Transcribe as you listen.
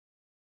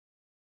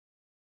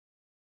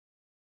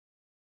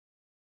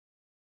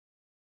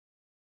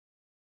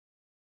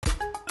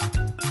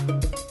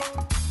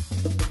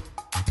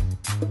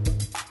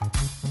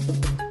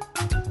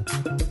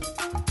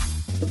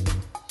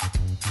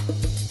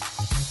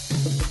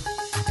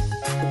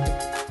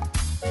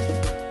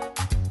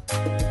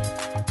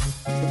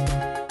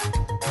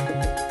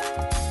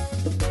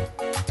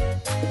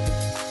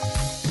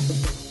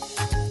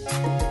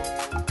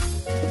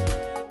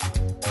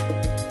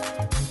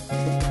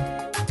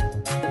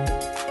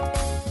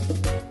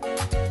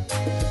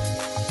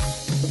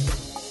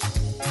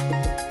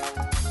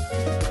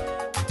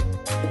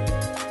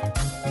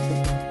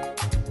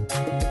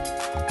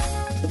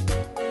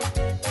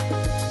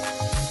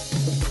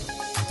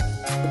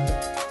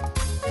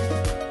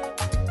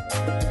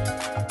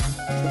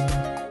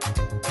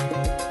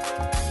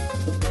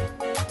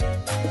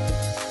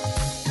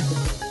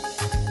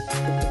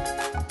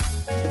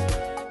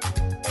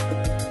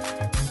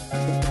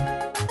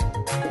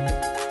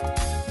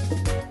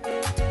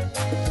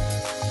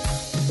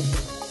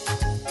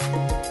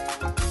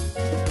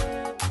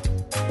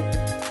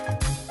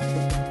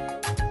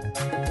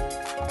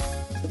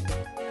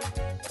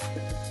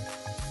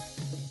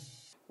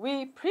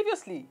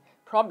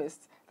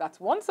promised that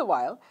once a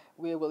while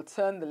we will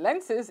turn the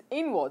lenses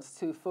inwards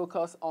to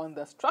focus on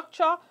the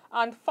structure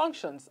and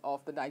functions of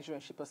the Nigerian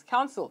Shippers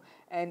Council,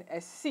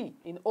 NSC,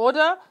 in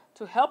order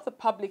to help the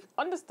public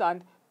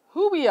understand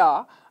who we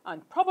are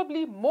and,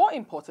 probably more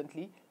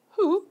importantly,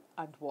 who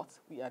and what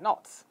we are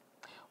not.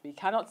 We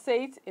cannot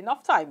say it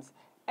enough times.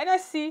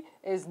 NSC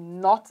is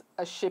not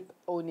a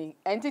ship-owning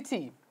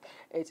entity.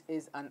 It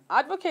is an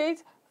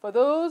advocate for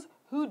those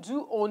who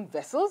do own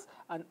vessels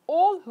and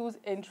all whose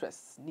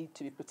interests need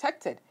to be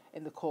protected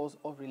in the cause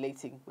of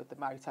relating with the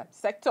maritime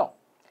sector.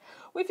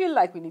 We feel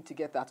like we need to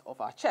get that off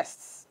our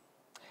chests.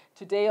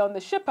 Today on The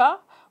Shipper,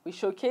 we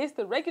showcase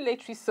the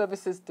Regulatory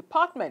Services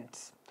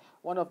Department,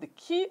 one of the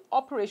key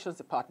operations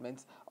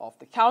departments of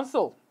the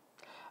Council.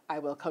 I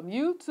welcome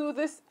you to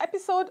this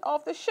episode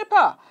of The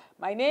Shipper.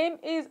 My name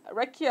is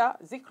Rekia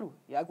Zikru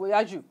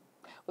Yagoyaju.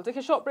 We'll take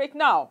a short break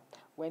now.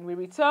 When we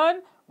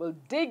return, we'll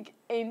dig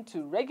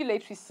into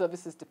Regulatory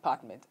Services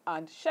Department,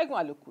 and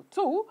Segun Aloku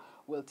too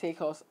will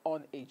take us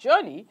on a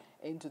journey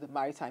into the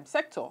maritime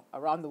sector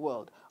around the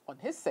world on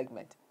his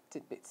segment,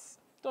 Tidbits.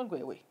 Don't go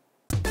away.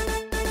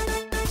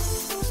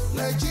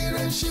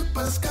 Nigerian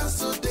Shippers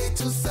Council, they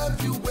to serve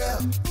you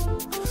well.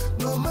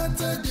 No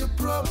matter the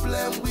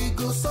problem, we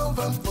go solve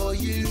them for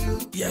you.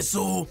 Yes,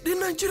 so the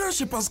Nigerian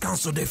Shippers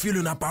Council, they feel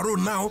in a parole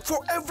now for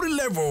every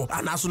level.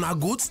 And as soon as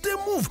goods, they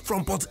move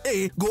from port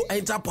A, go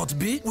enter port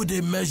B with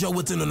a measure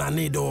within on a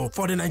need.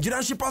 For the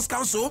Nigerian Shippers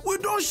Council, we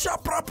don't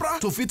sharp proper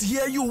to fit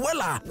hear you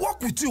wella,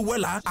 work with you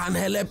wella, and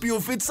help you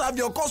fit serve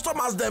your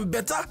customers them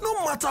better,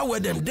 no matter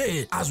where them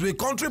day. As we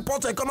country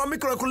port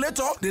economic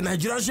regulator, the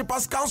Nigerian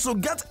Shippers Council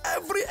get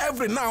every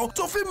now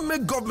to fit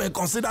make government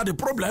consider the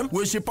problem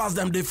where shippers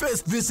them they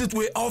face. Visit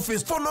we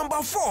office for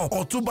number 4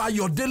 or to buy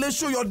your daily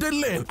show your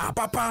daily lane.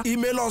 Papa,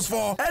 email us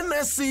for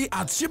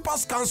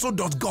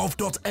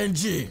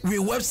nsc@shipperscouncil.gov.ng. We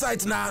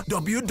website now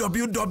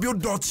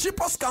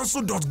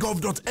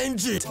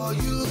www.shipperscouncil.gov.ng. For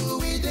you,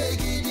 we dey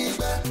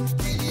gidigba,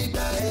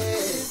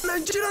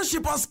 Nigerian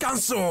Shippers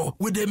Council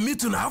with the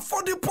meeting now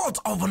for the port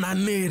of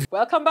Nanir.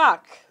 Welcome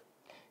back.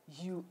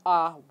 You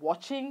are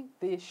watching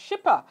The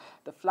Shipper,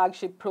 the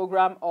flagship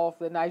program of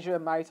the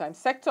Nigerian maritime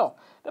sector.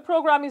 The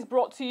program is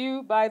brought to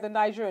you by the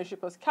Nigerian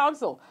Shippers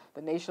Council,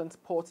 the nation's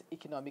port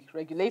economic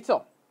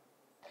regulator.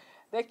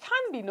 There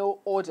can be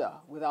no order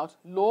without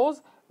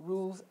laws,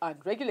 rules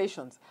and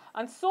regulations,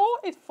 and so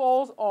it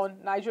falls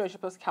on Nigerian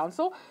Shippers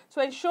Council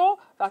to ensure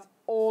that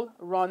all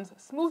runs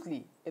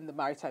smoothly in the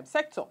maritime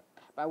sector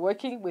by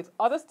working with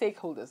other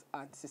stakeholders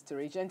and sister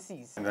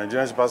agencies. The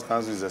Nigerian Shippers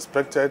Council is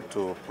expected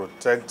to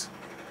protect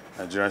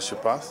Nigerian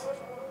shippers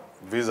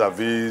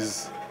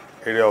vis-a-vis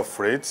area of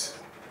freight,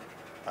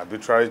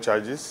 arbitrary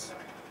charges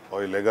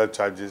or illegal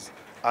charges,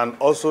 and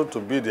also to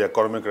be the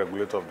economic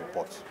regulator of the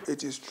port.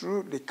 It is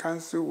true the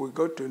council will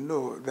got to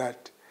know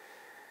that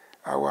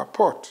our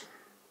port,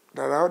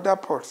 there are other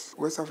ports,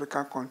 West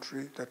African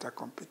countries that are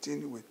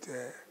competing with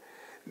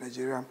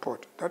Nigerian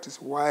port. That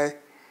is why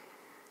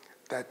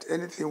that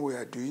anything we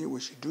are doing, we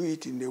should do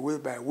it in a way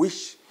by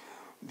which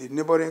the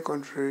neighboring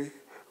country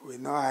will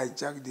not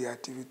hijack the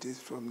activities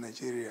from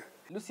Nigeria.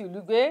 Lucy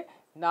Ulugbe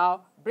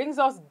now brings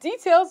us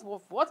details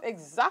of what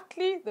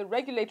exactly the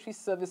Regulatory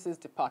Services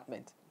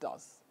Department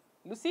does.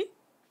 Lucy?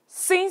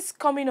 Since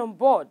coming on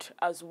board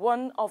as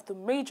one of the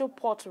major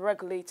port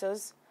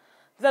regulators,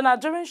 the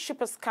Nigerian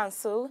Shippers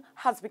Council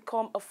has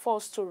become a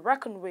force to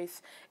reckon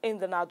with in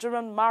the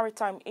Nigerian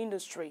maritime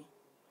industry.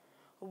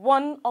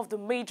 One of the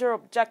major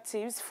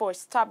objectives for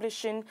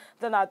establishing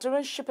the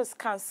Nigerian Shippers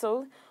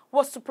Council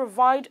was to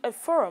provide a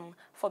forum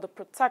for the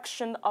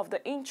protection of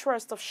the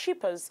interests of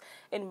shippers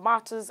in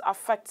matters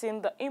affecting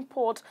the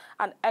import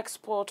and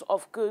export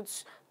of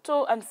goods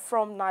to and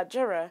from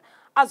Nigeria,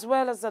 as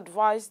well as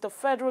advise the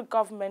federal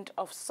government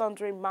of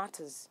sundry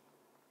matters.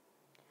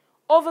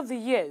 Over the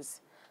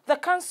years, the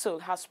Council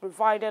has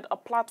provided a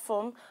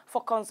platform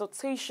for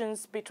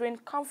consultations between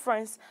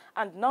conference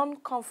and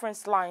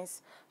non-conference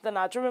lines, the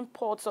Nigerian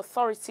Ports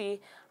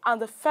Authority, and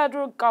the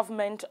federal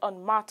government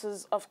on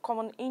matters of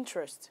common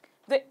interest.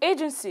 The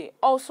agency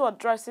also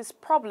addresses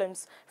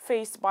problems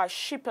faced by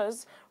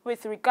shippers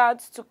with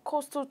regards to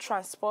coastal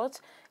transport,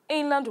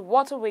 inland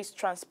waterways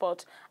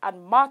transport,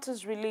 and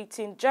matters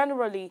relating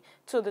generally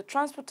to the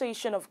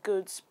transportation of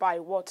goods by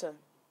water.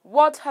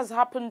 What has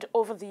happened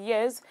over the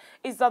years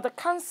is that the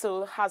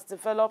Council has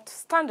developed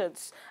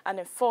standards and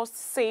enforced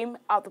same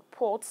at the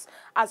ports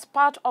as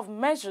part of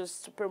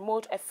measures to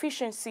promote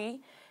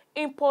efficiency,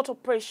 import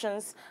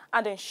operations,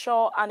 and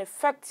ensure an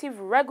effective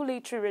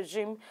regulatory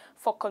regime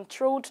for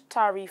controlled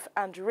tariff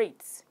and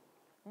rates.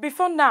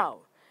 Before now,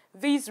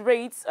 these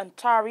rates and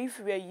tariffs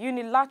were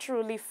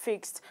unilaterally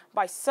fixed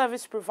by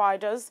service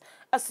providers,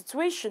 a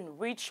situation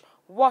which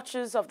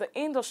watchers of the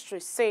industry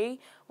say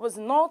was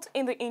not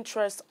in the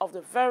interest of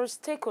the various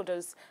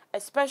stakeholders,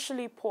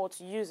 especially port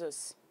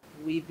users.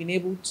 We've been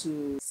able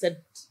to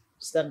set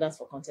standards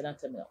for container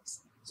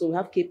terminals. So we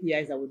have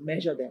KPIs that we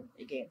measure them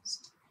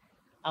against,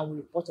 and we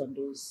report on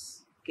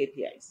those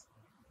KPIs.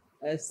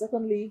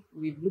 Secondly,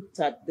 we've looked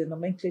at the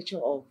nomenclature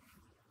of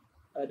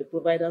the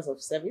providers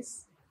of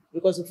service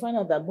because we find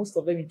out that most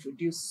of them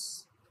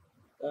introduce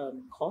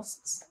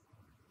cost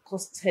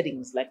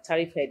headings, like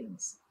tariff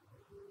headings,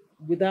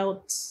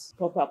 without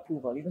proper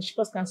approval.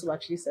 Shippers Council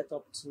actually set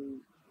up to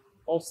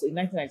also, in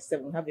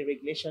 1997, have a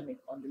regulation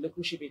on the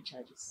local shipping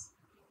charges,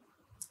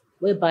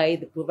 whereby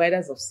the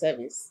providers of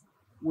service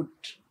would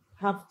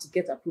have to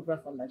get approval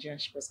from Nigerian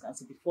Shippers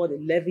Council before they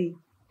levy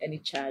any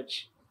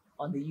charge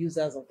on the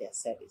users of their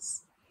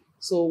service.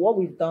 So what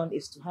we've done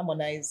is to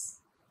harmonize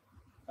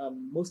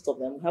most of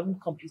them. We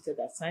haven't completed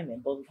the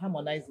assignment, but we've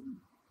harmonized,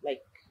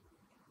 like,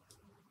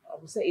 I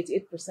would say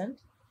 88%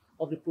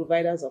 of the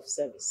providers of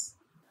service.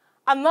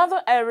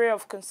 Another area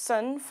of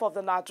concern for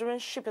the Nigerian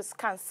Shippers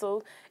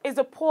Council is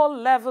the poor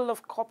level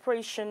of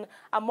cooperation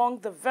among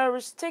the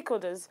various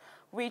stakeholders,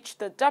 which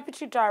the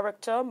Deputy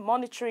Director,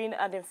 Monitoring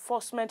and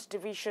Enforcement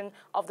Division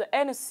of the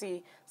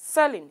NSC,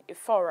 Celine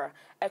Ifora,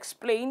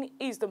 explained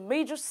is the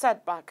major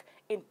setback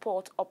in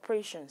port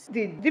operations.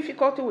 The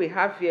difficulty we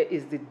have here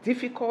is the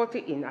difficulty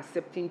in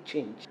accepting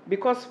change,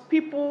 because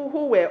people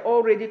who were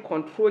already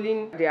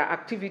controlling their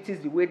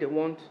activities the way they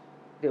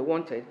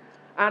wanted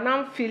are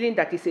now feeling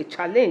that it's a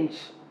challenge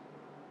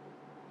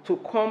to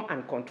come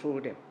and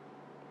control them.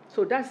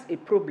 So that's a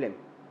problem.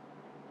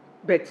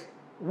 But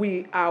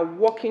we are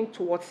working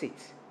towards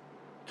it.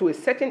 To a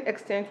certain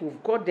extent,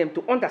 we've got them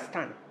to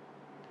understand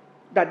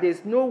that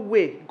there's no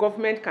way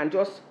government can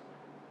just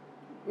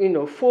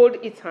fold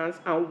its hands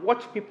and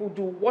watch people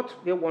do what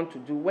they want to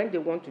do, when they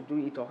want to do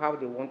it, or how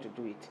they want to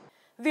do it.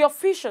 The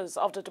officials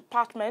of the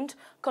department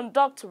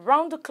conduct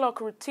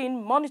round-the-clock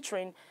routine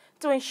monitoring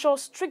to ensure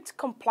strict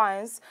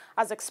compliance,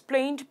 as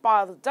explained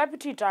by the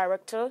Deputy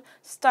Director,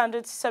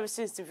 Standard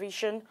Services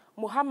Division,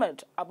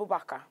 Muhammad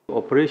Abubakar.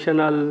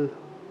 Operational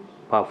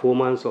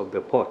performance of the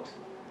port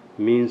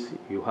means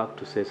you have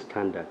to set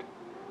standard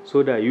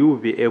so that you will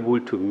be able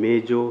to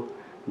measure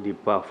the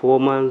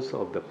performance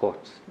of the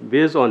port.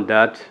 Based on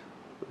that,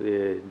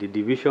 the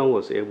division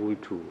was able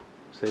to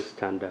set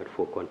standard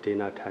for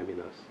container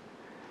terminals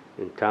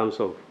in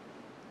terms of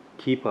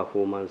key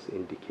performance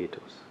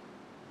indicators.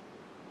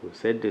 We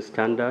set the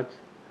standard,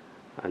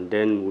 and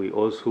then we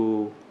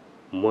also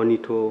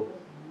monitor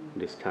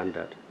the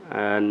standard.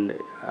 And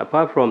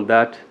apart from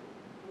that,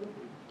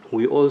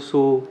 we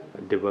also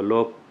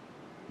develop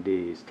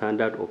the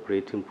standard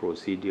operating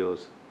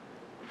procedures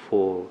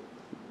for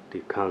the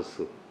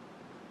council,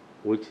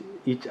 which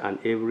each and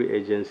every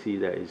agency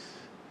that is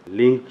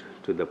linked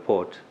to the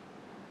port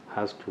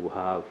has to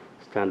have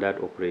standard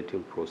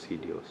operating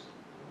procedures.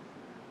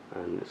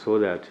 And so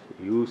that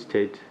you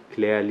state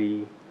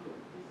clearly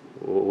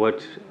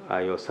what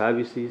are your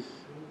services,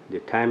 the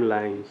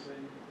timelines,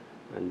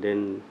 and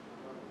then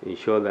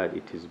ensure that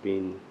it is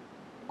being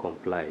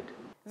complied.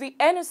 The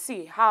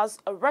NSC has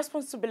a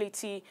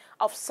responsibility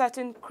of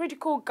setting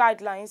critical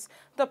guidelines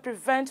that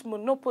prevent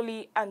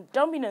monopoly and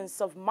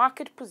dominance of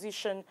market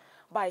position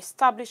by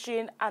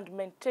establishing and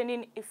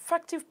maintaining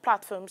effective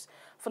platforms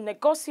for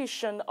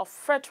negotiation of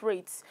freight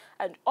rates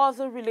and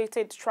other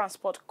related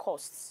transport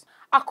costs.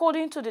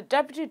 According to the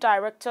Deputy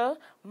Director,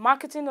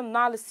 Marketing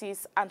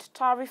Analysis and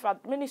Tariff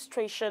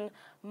Administration,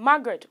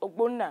 Margaret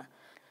Ogbonna,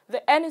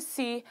 the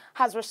NSC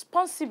has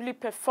responsibly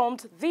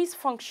performed this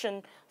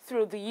function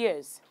through the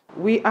years.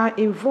 We are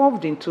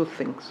involved in two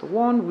things.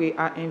 One, we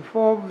are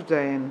involved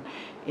in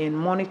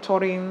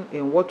monitoring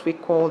in what we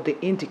call the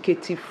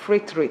indicative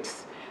freight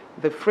rates.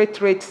 The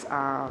freight rates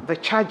are the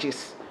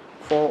charges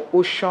for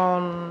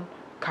ocean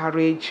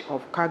carriage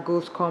of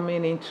cargoes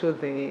coming into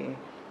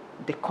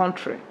the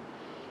country.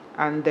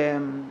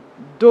 And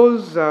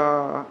those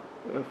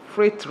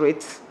freight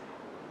rates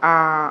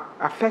are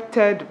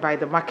affected by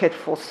the market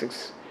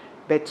forces.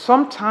 But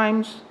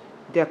sometimes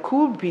there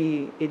could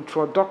be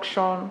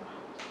introduction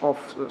of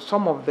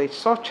some of the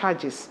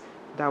surcharges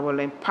that will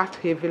impact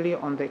heavily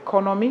on the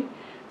economy.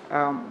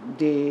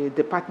 The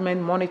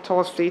department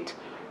monitors it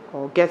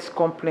or gets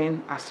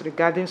complaint as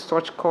regarding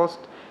such cost,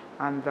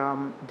 and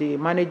the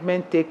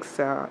management takes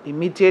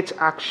immediate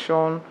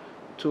action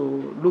to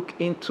look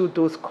into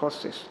those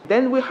costs.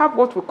 Then we have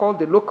what we call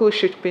the local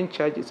shipping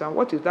charges. And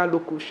what is that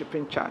local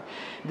shipping charge?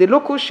 The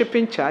local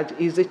shipping charge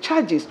is the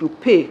charges you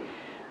pay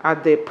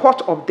at the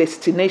port of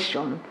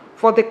destination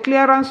for the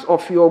clearance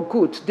of your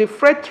goods. The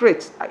freight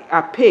rates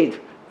are paid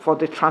for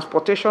the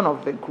transportation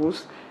of the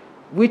goods,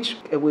 which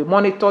we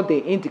monitor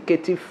the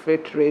indicative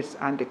freight rates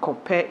and they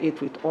compare it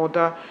with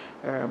other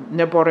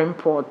neighboring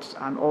ports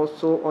and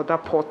also other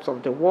ports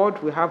of the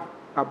world. We have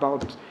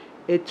about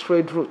 8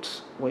 trade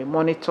routes we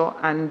monitor,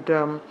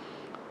 and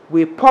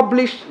we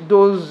publish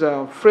those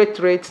freight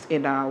rates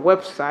in our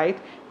website.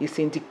 It's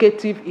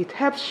indicative. It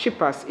helps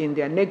shippers in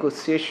their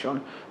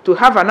negotiation to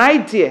have an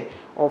idea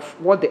of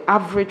what the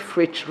average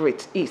freight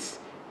rate is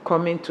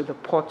coming to the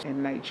port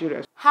in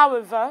Nigeria.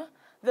 However,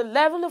 the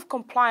level of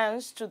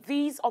compliance to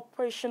these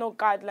operational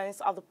guidelines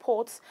at the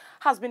ports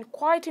has been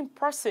quite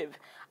impressive,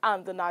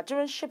 and the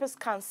Nigerian Shippers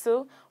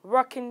Council,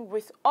 working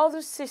with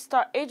other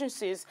sister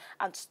agencies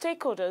and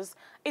stakeholders,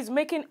 is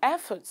making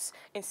efforts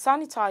in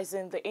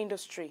sanitizing the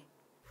industry.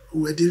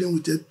 We were dealing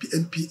with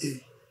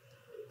NPA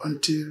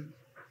until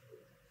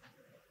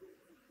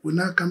we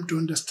now come to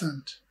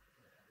understand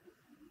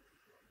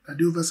that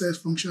the oversight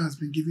function has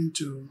been given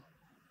to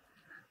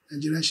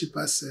Nigerian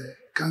Shippers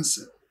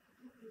Council.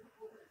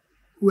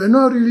 We were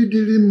not really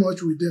dealing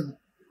much with them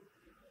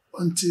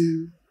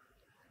until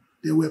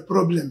there were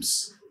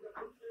problems.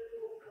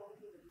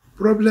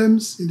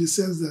 Problems in the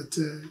sense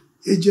that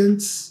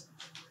agents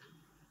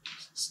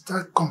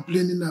start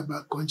complaining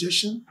about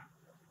congestion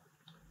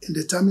in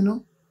the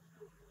terminal,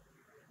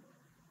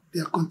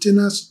 their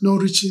containers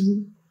not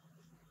reaching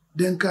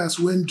Denka as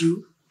when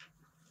due,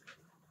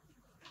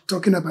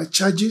 talking about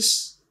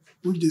charges,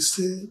 which they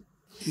say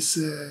is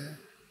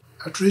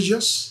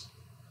outrageous,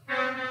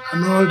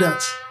 and all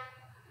that.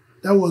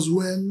 That was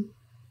when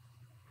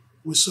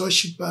we saw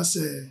Shippers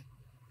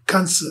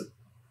Council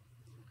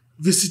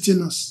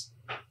visiting us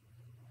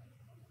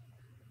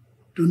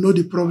to know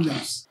the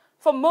problems.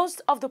 For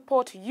most of the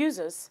port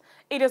users,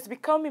 it has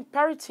become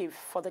imperative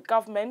for the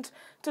government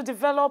to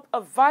develop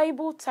a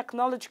viable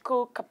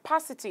technological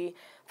capacity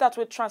that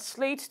will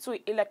translate to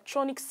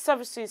electronic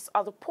services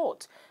at the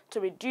port to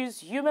reduce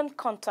human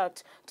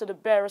contact to the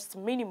barest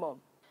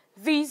minimum.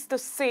 This, they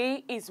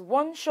say, is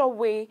one sure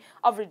way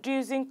of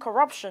reducing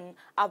corruption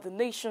at the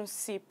nation's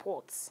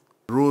seaports.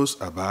 Roads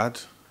are bad,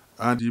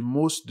 and the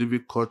most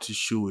difficult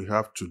issue we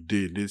have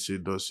today in this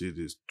industry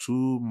is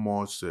too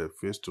much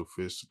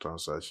face-to-face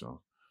transactions,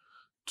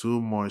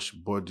 too much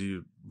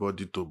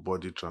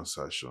body-to-body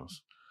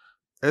transactions.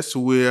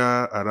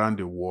 Elsewhere around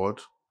the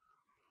world,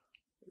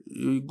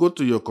 you go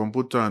to your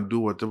computer and do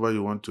whatever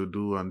you want to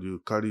do, and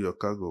you carry your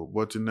cargo.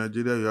 But in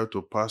Nigeria, you have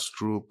to pass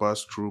through.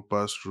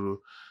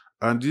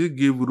 And you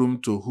give room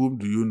to whom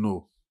do you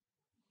know?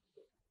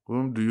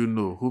 Whom do you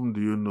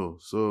know?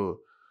 So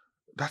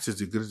that is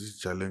the greatest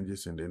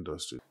challenges in the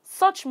industry.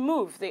 Such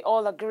move, they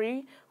all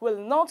agree, will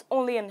not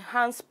only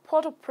enhance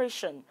port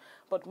operation,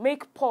 but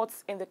make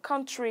ports in the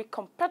country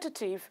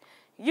competitive,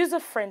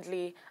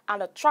 user-friendly,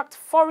 and attract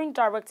foreign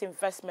direct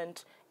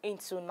investment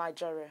into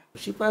Nigeria.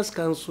 Shippers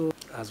Council,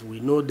 as we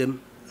know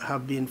them,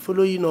 have been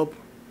following up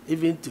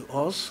even to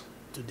us,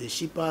 to the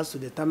shippers, to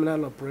the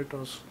terminal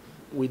operators,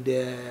 with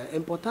the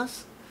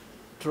importers,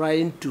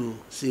 trying to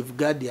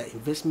safeguard their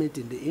investment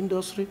in the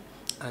industry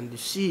and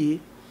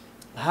see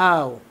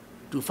how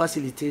to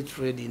facilitate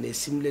trade in a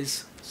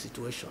seamless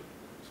situation.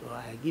 So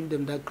I give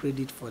them that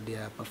credit for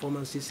their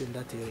performances in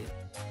that area.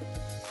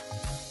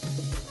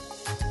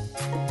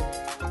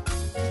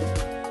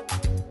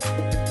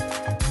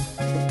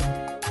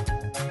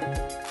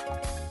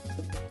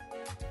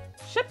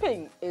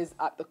 Shipping is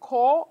at the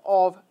core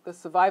of the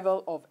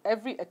survival of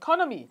every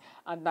economy,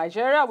 and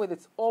Nigeria, with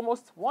its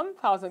almost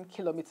 1,000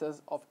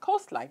 kilometers of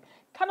coastline,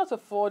 cannot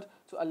afford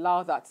to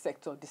allow that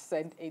sector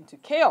descend into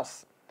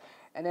chaos.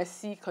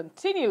 NSC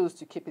continues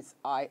to keep its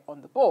eye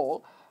on the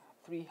ball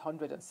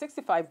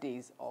 365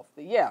 days of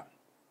the year.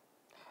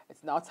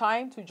 It's now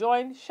time to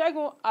join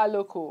Segun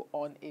Aloko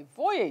on a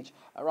voyage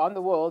around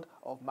the world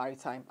of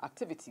maritime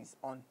activities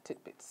on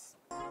Tidbits.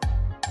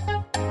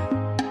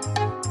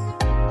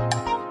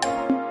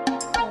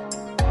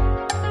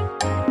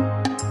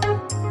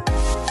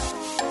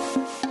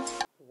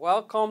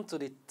 Welcome to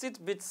the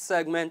Tidbits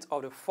segment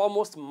of the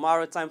foremost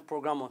maritime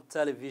program on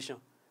television,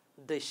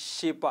 The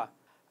Shipper.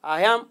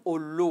 I am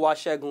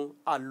Oluwasegun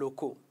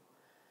Aloko.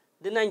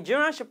 The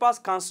Nigerian Shippers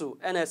Council,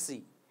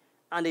 NSC,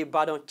 and the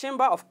Ibadan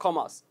Chamber of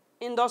Commerce,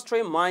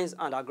 Industry, Mines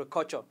and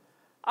Agriculture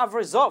have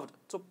resolved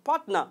to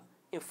partner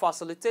in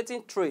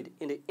facilitating trade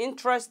in the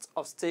interests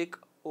of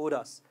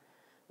stakeholders.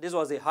 This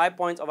was the high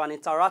point of an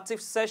interactive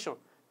session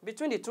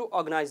between the two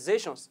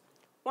organizations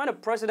when the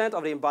president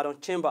of the Ibadan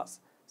Chambers,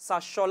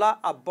 Sashola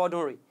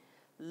Abodunri,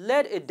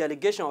 led a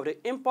delegation of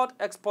the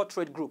Import-Export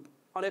Trade Group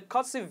on a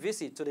courtesy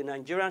visit to the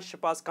Nigerian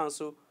Shippers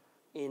Council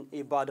in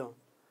Ibadan.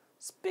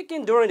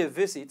 Speaking during the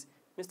visit,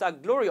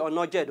 Mr. Glory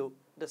Onojedo,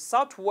 the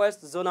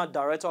Southwest Zonal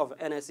Director of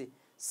NSC,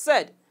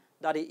 said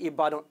that the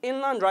Ibadan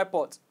Inland Dry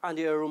Port and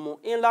the Erumu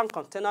Inland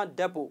Container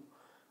Depot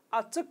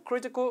are two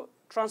critical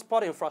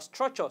transport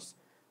infrastructures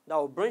that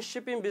will bring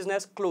shipping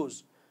business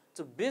close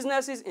to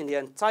businesses in the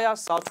entire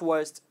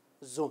Southwest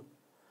Zone.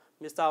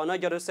 Mr.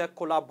 Onojedo said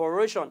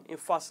collaboration in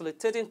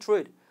facilitating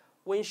trade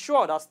will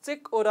ensure that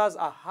stakeholders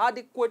are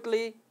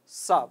adequately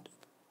served.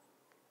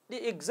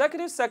 The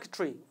Executive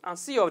Secretary and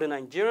CEO of the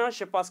Nigerian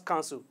Shippers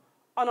Council,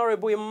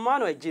 Honorable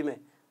Emmanuel Jime,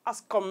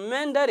 has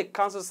commended the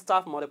Council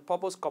staff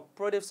multipurpose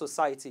cooperative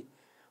society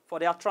for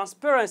their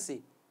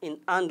transparency in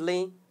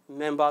handling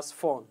members'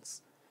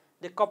 funds.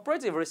 The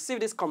cooperative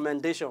received this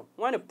commendation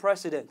when the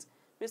President,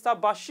 Mr.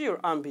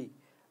 Bashir Ambi,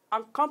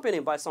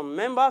 accompanied by some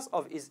members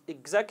of his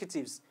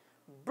executives,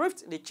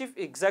 briefed the Chief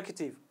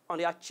Executive on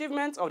the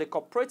achievements of the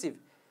cooperative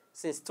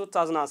since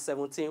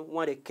 2017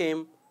 when they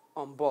came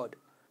on board.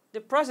 The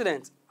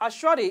President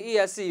assured the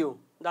ESCU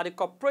that the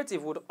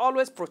cooperative would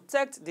always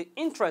protect the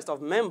interest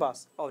of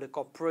members of the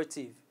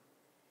cooperative.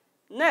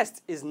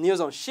 Next is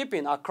news on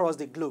shipping across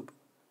the globe.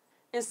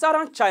 In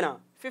southern China,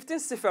 15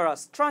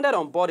 seafarers stranded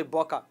on board the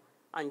Boka,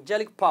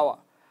 Angelic Power,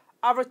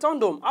 have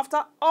returned home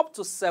after up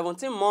to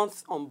 17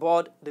 months on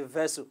board the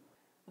vessel.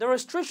 The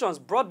restrictions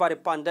brought by the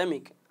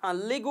pandemic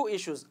and legal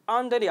issues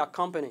under their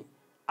company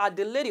had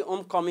delayed the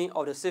homecoming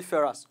of the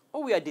seafarers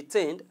who were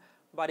detained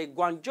by the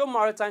Guangzhou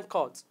Maritime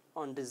Court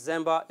on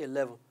December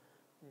 11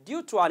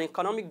 due to an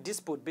economic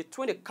dispute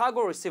between the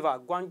cargo receiver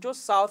Guangzhou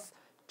South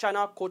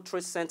China Coal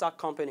Trade Center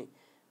Company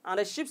and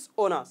the ship's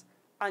owners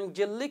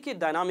Angeliki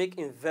Dynamic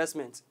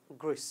Investment,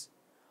 Greece.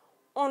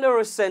 Only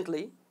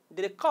recently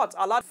did the court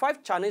allow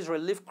 5 Chinese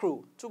relief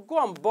crew to go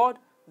on board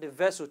the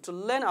vessel to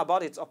learn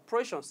about its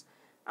operations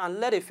and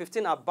let the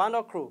 15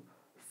 abandoned crew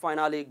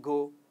finally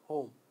go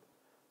home.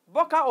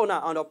 Boka owner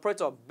and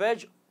operator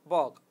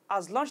Bergborg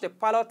has launched a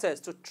pilot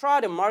test to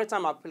try the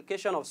maritime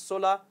application of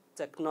solar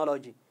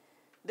technology.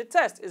 The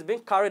test is being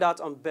carried out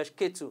on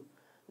Bergketu,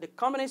 the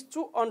company's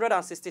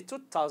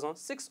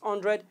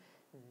 262,600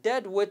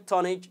 deadweight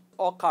tonnage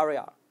ore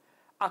carrier.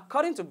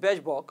 According to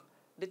Bergborg,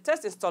 the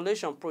test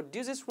installation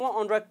produces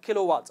 100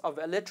 kilowatts of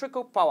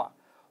electrical power,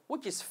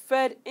 which is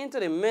fed into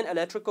the main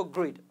electrical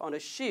grid on the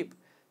ship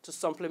to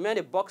supplement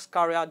the box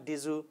carrier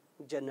diesel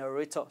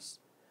generators.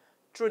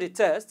 Through the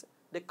test,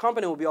 the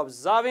company will be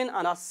observing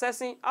and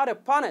assessing how the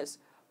panels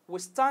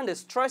withstand the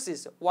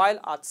stresses while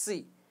at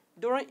sea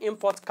during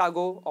import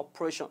cargo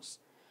operations.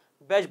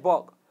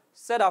 Bergborg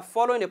said that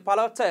following the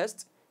pilot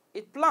test,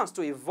 it plans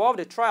to evolve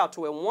the trial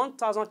to a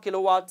 1,000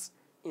 kilowatts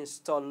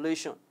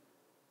installation.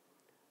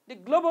 The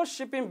Global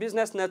Shipping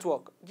Business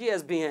Network,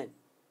 GSBN,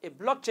 a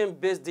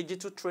blockchain-based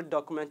digital trade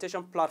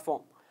documentation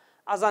platform,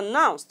 has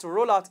announced to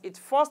roll out its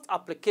first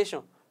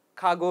application,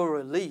 Cargo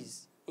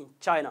Release, in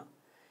China.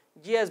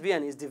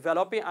 GSBN is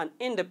developing an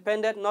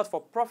independent,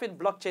 not-for-profit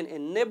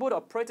blockchain-enabled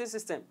operating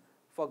system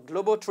for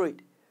global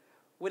trade,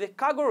 with a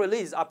Cargo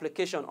Release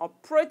application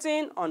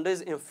operating on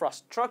this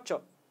infrastructure.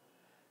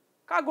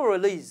 Cargo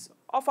Release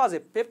offers a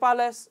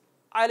paperless,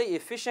 highly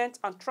efficient,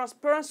 and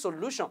transparent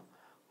solution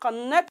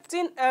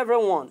connecting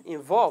everyone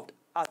involved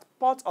at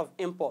port of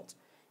import,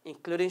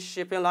 including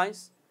shipping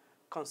lines,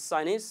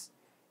 consignees,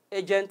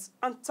 agents,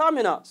 and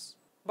terminals.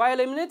 By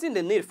eliminating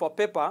the need for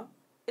paper,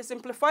 it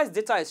simplifies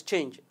data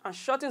exchange and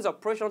shortens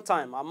operation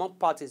time among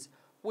parties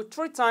with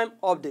real-time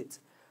updates,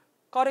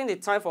 cutting the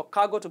time for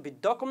cargo to be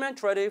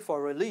document-ready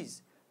for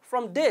release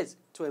from days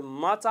to a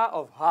matter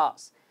of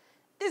hours.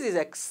 This is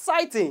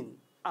exciting,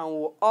 and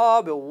we'll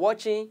all be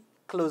watching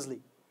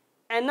closely.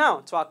 And now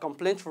to our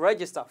complaint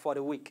register for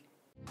the week.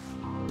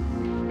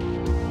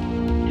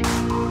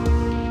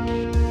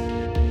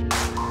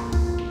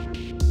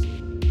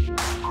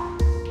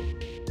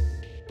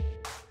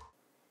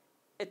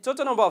 A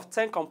total number of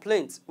 10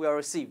 complaints were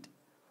received.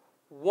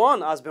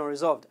 1 has been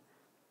resolved,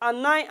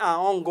 and 9 are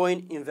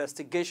ongoing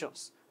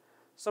investigations.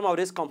 Some of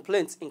these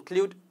complaints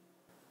include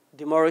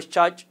demurrage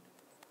charge,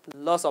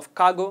 loss of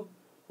cargo,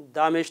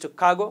 damage to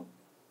cargo,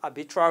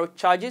 arbitrary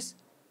charges,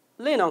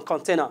 lien on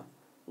container,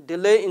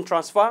 delay in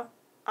transfer,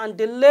 and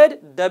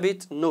delayed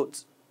debit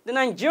note. The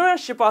Nigerian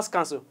Shippers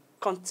Council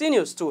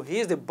continues to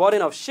ease the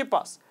burden of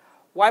shippers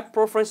while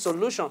proffering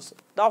solutions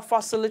that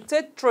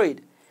facilitate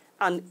trade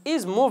and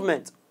ease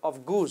movement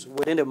of goods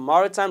within the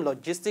maritime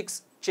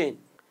logistics chain.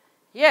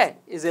 Here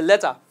is a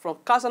letter from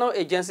Casino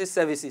Agency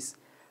Services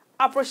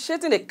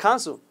appreciating the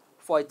Council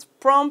for its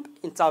prompt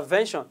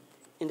intervention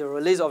in the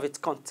release of its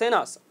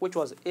containers, which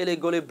was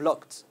illegally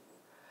blocked.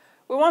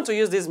 We want to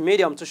use this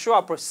medium to show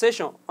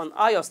appreciation on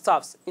how your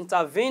staffs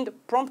intervened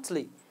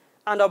promptly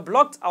and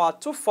unblocked our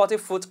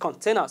 240-foot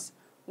containers,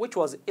 which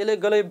was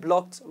illegally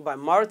blocked by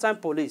Maritime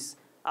Police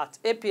at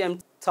APM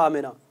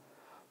Terminal.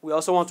 We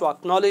also want to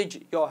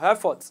acknowledge your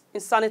efforts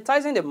in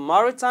sanitizing the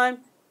maritime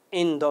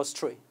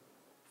industry.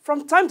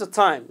 From time to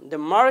time, the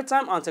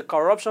Maritime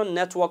Anti-Corruption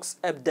Network's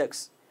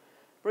HEPDEX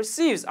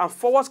receives and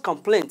forwards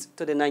complaints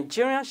to the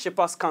Nigerian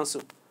Shippers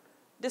Council.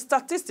 The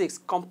statistics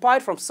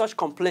compiled from such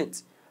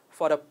complaints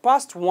for the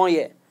past 1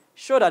 year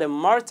show that the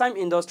maritime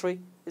industry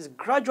is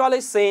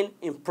gradually seeing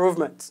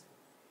improvements.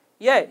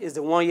 Here is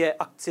the 1-year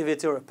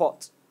activity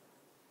report.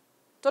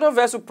 Total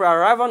vessel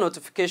pre-arrival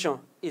notification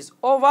is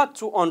over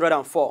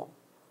 204.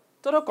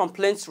 Total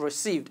complaints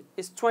received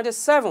is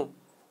 27,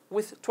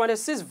 with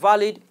 26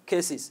 valid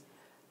cases,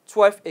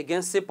 12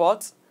 against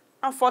seaports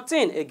and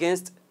 14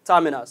 against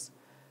terminals.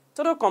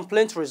 Total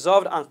complaints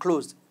resolved and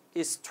closed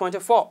is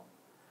 24.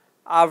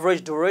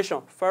 Average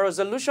duration for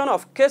resolution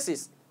of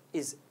cases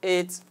is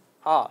 8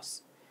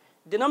 hours.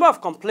 The number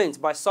of complaints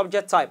by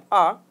subject type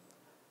are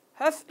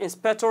Health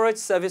Inspectorate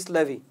Service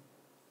Levy,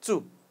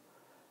 2.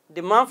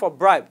 Demand for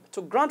bribe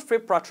to grant free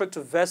patrick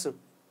to vessel,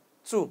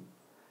 2.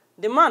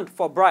 Demand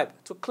for bribe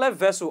to clear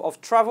vessel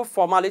of travel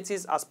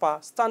formalities as per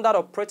standard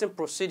operating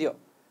procedure,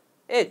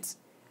 8.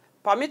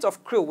 Permit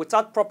of crew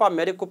without proper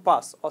medical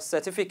pass or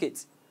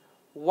certificate,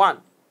 1.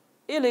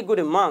 Illegal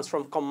demands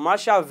from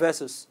commercial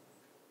vessels,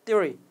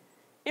 3.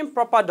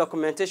 Improper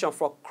documentation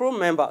for crew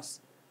members,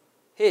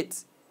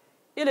 8.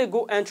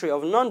 Illegal entry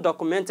of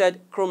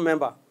non-documented crew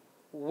member,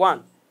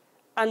 1.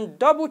 And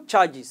double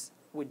charges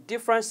with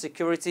different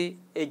security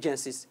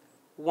agencies,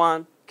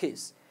 1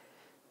 case.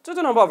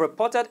 Total number of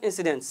reported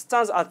incidents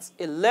stands at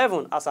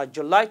 11 as of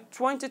July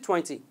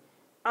 2020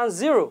 and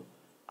 0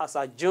 as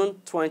of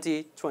June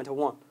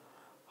 2021.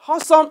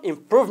 Awesome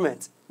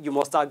improvement You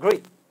must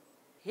agree.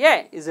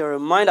 Here is a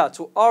reminder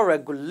to all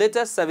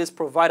regulated service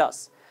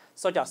providers,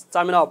 such as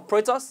terminal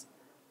operators,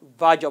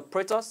 barge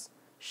operators,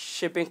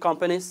 shipping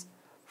companies,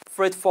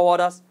 freight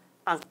forwarders,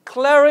 and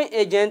clearing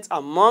agents,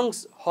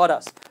 amongst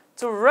others,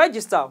 to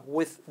register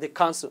with the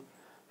Council.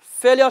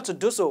 Failure to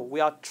do so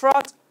will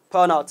attract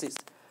penalties.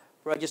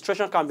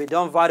 Registration can be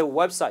done via the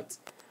website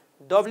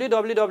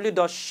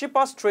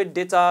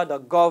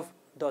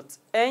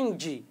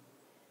www.shipperstradedata.gov.ng.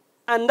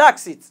 And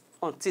that's it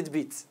on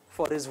Tidbit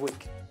for this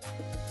week.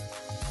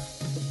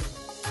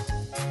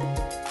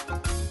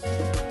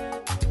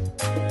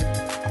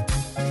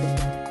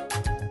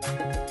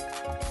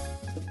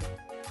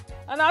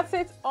 And that's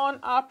it on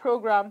our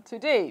program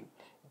today.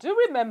 Do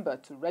remember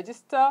to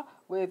register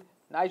with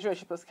Nigerian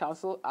Shippers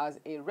Council as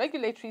a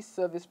regulatory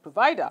service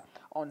provider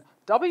on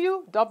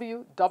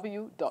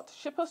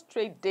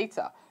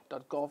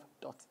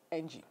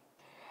www.shipperstradedata.gov.ng.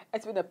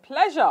 It's been a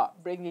pleasure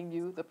bringing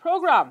you the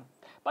program,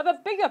 but the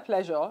bigger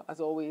pleasure, as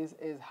always,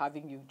 is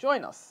having you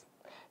join us.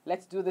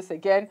 Let's do this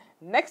again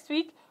next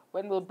week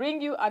when we'll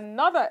bring you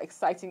another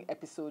exciting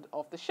episode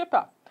of The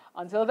Shipper.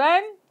 Until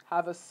then,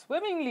 have a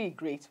swimmingly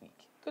great week.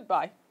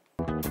 Goodbye.